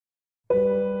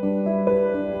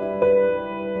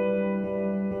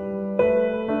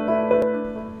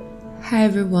Hi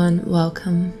everyone,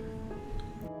 welcome.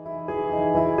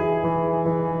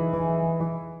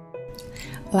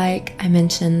 Like I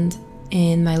mentioned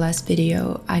in my last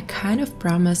video, I kind of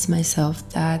promised myself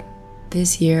that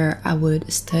this year I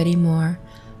would study more,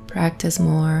 practice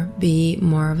more, be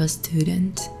more of a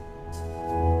student.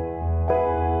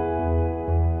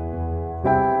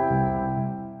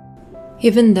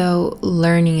 Even though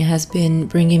learning has been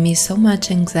bringing me so much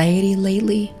anxiety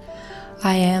lately,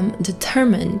 I am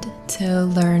determined to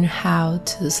learn how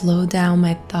to slow down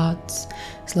my thoughts,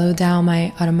 slow down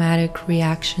my automatic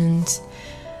reactions,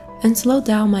 and slow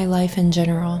down my life in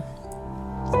general.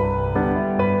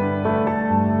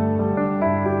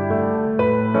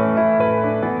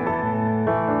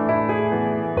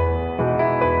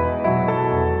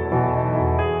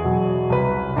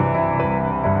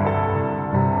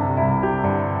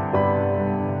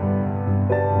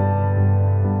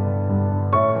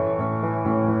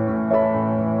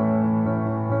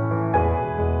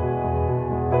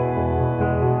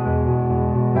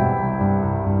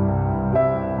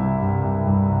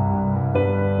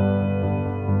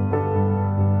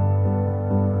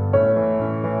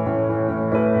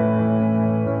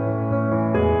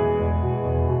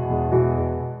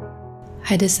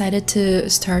 I decided to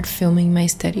start filming my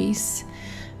studies.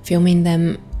 Filming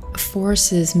them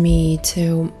forces me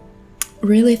to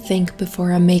really think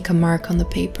before I make a mark on the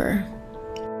paper.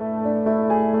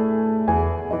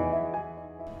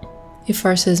 It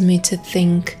forces me to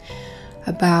think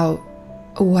about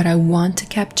what I want to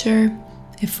capture.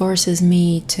 It forces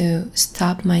me to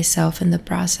stop myself in the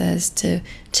process, to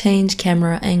change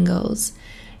camera angles.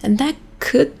 And that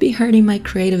could be hurting my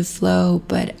creative flow,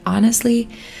 but honestly,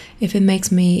 if it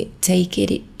makes me take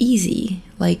it easy,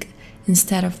 like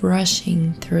instead of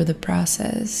rushing through the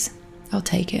process, I'll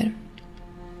take it.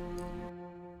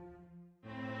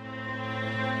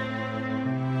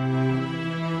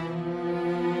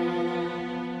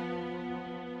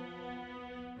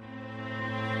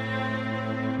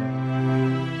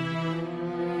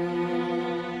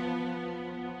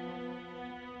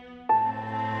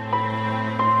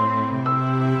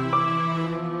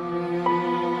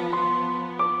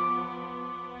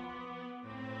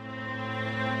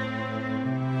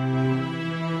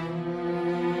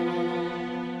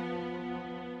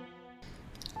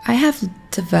 I have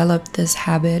developed this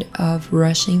habit of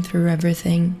rushing through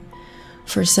everything.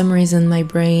 For some reason, my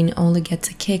brain only gets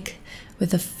a kick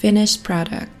with a finished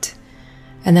product,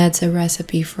 and that's a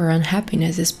recipe for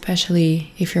unhappiness,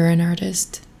 especially if you're an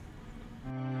artist.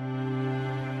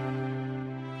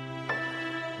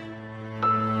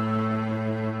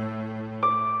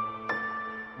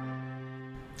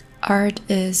 Art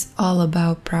is all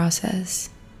about process.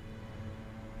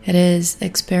 It is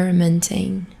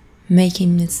experimenting,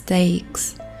 making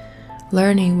mistakes,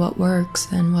 learning what works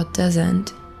and what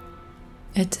doesn't.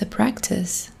 It's a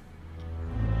practice.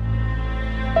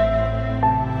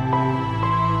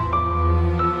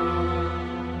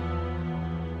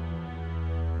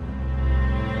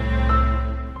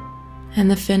 And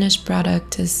the finished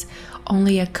product is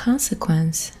only a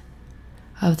consequence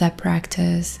of that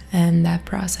practice and that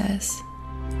process.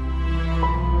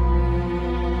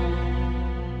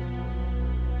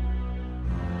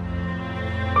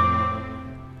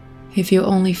 If you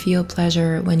only feel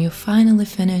pleasure when you finally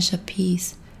finish a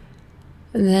piece,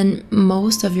 then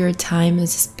most of your time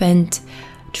is spent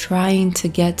trying to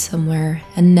get somewhere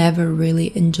and never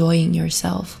really enjoying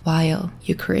yourself while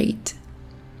you create.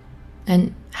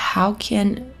 And how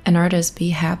can an artist be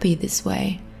happy this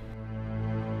way?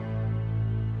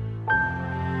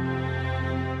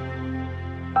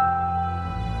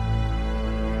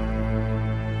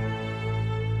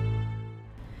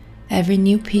 Every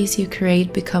new piece you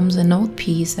create becomes an old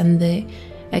piece, and the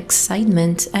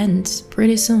excitement ends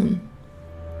pretty soon.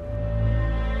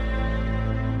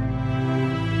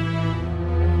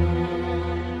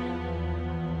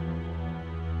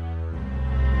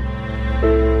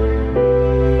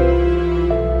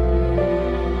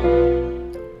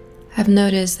 I've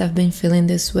noticed I've been feeling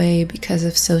this way because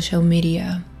of social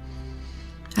media.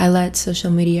 I let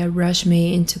social media rush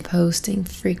me into posting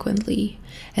frequently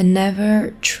and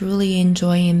never truly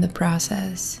enjoying the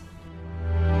process.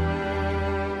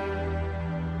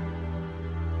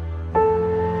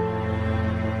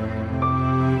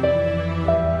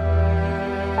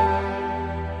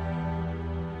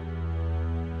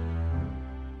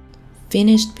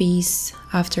 Finished piece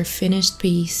after finished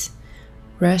piece,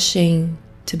 rushing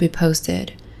to be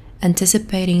posted,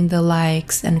 anticipating the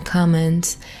likes and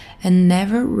comments, and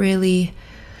never really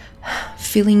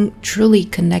feeling truly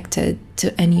connected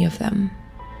to any of them.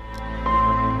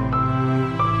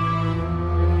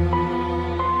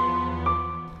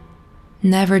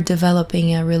 never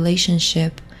developing a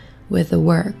relationship with the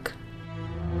work.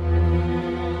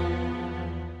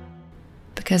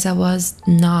 Because I was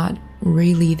not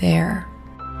really there.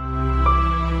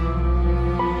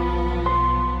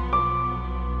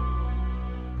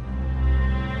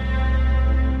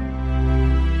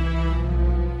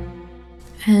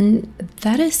 And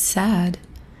that is sad.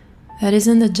 That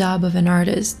isn't the job of an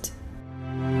artist.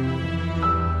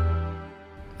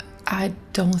 I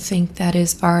don't think that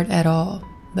is art at all,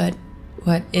 but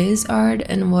what is art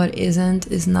and what isn't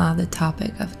is not the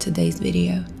topic of today's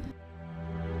video.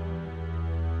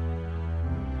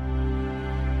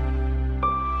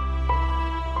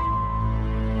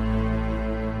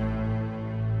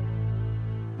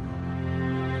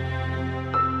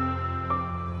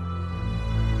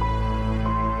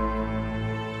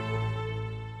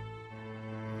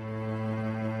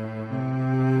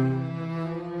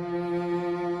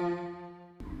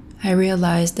 I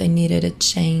realized I needed a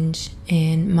change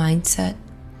in mindset,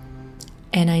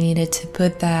 and I needed to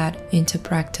put that into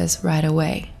practice right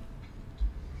away.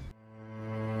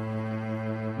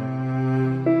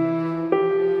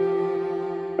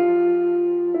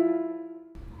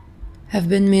 I've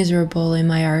been miserable in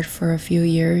my art for a few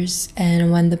years, and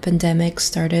when the pandemic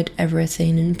started,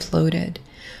 everything imploded.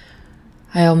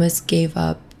 I almost gave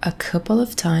up a couple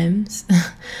of times,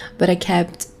 but I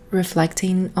kept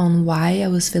reflecting on why I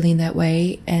was feeling that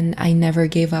way, and I never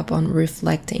gave up on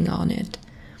reflecting on it.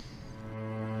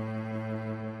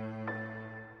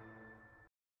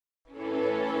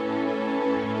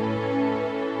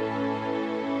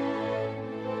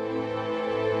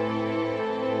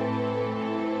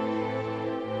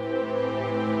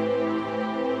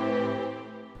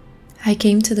 I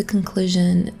came to the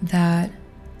conclusion that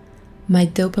my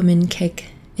dopamine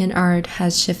kick in art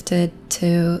has shifted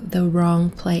to the wrong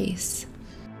place.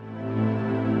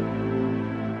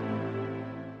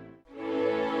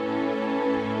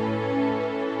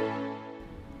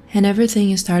 And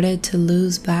everything started to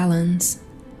lose balance,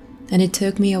 and it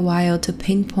took me a while to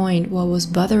pinpoint what was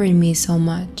bothering me so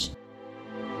much.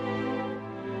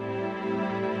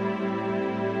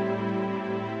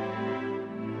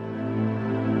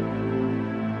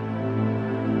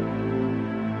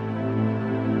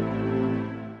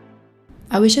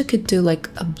 I wish I could do like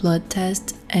a blood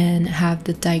test and have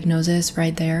the diagnosis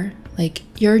right there. Like,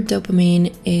 your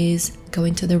dopamine is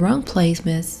going to the wrong place,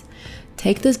 miss.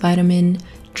 Take this vitamin,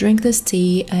 drink this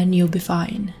tea, and you'll be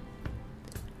fine.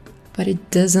 But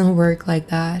it doesn't work like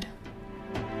that.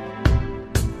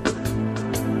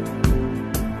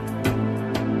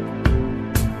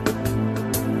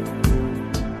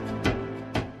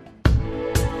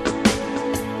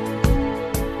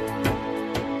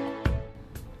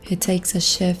 It takes a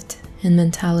shift in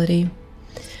mentality,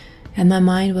 and my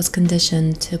mind was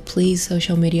conditioned to please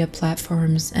social media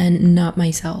platforms and not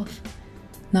myself.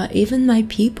 Not even my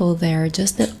people there,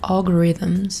 just the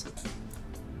algorithms.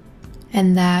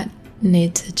 And that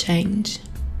needs to change.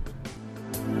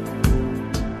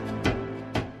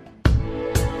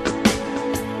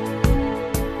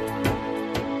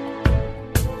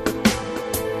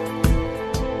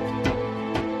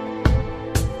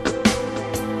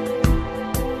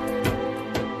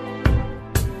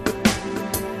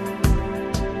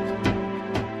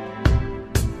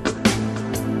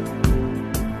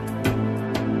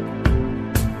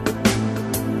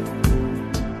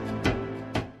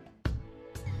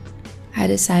 I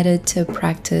decided to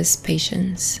practice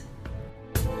patience.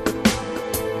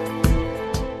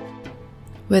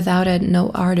 Without it,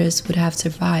 no artist would have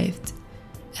survived.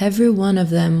 Every one of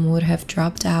them would have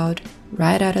dropped out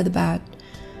right out of the bat.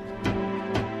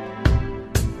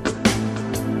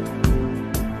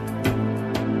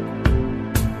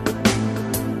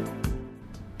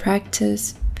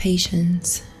 Practice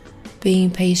patience. Being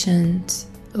patient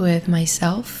with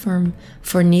myself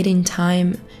for needing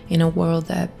time in a world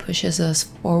that pushes us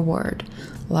forward,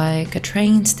 like a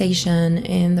train station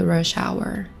in the rush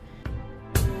hour.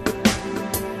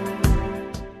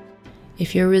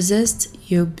 If you resist,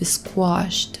 you'll be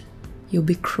squashed. You'll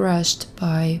be crushed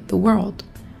by the world.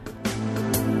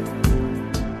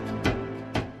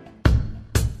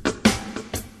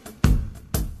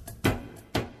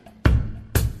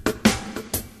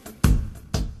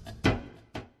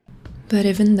 But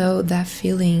even though that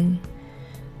feeling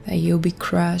that you'll be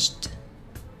crushed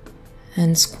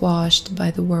and squashed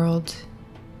by the world,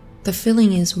 the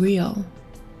feeling is real.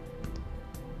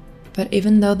 But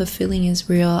even though the feeling is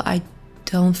real, I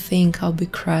don't think I'll be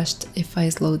crushed if I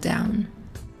slow down.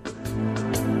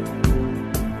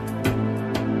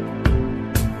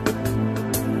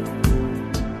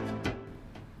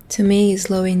 To me,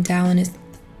 slowing down is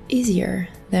easier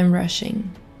than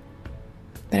rushing.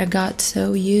 But I got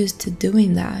so used to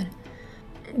doing that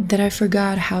I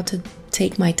forgot how to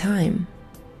take my time.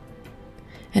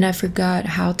 And I forgot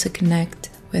how to connect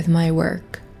with my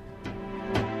work.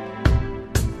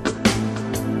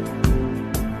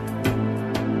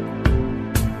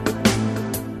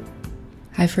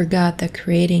 I forgot that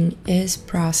creating is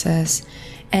process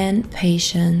and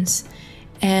patience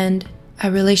and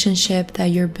a relationship that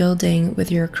you're building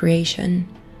with your creation.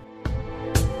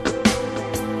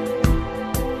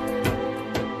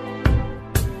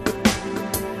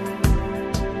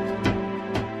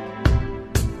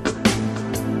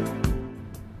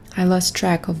 I lost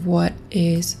track of what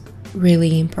is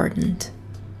really important.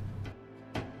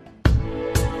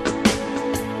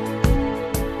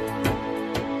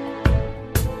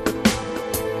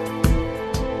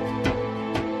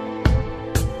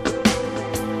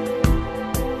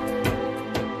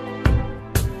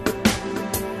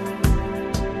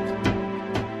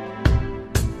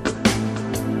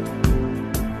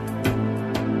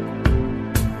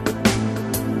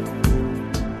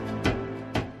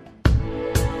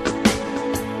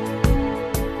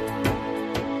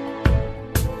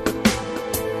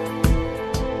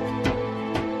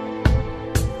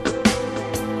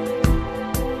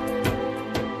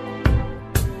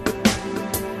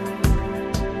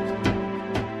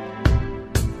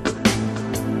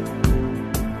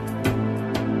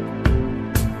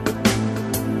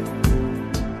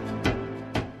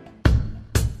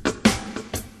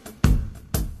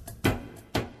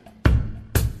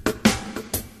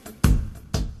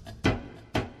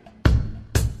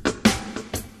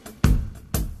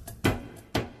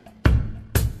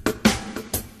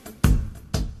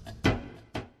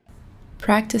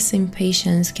 Practicing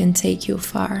patience can take you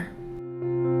far.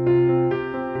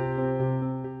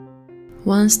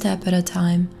 One step at a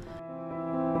time,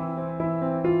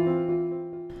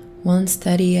 one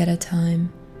study at a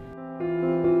time.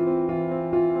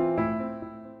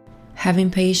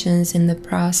 Having patience in the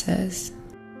process,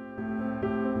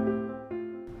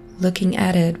 looking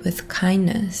at it with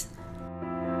kindness,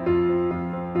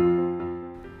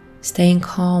 staying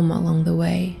calm along the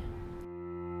way.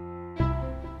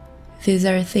 These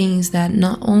are things that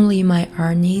not only my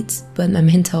art needs, but my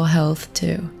mental health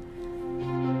too.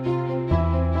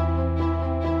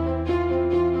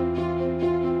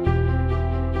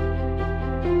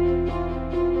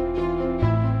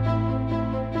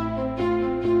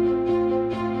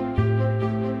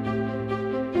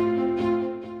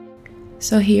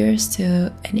 So here's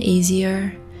to an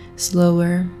easier,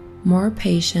 slower, more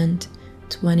patient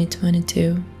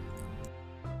 2022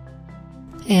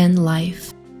 and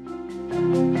life.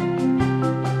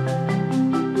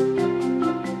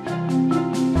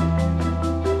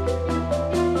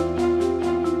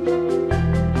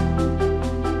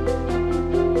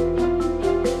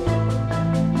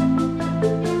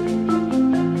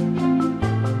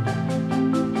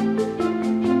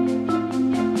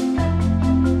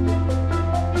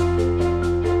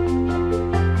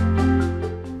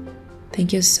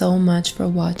 Thank you so much for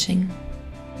watching.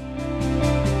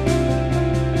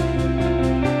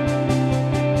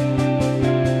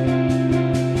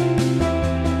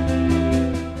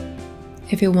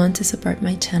 If you want to support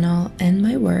my channel and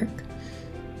my work,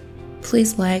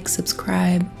 please like,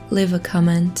 subscribe, leave a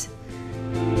comment.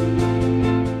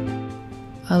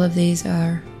 All of these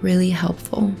are really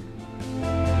helpful.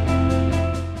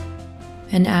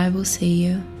 And I will see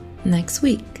you next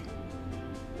week.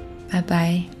 Bye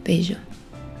bye, beijo.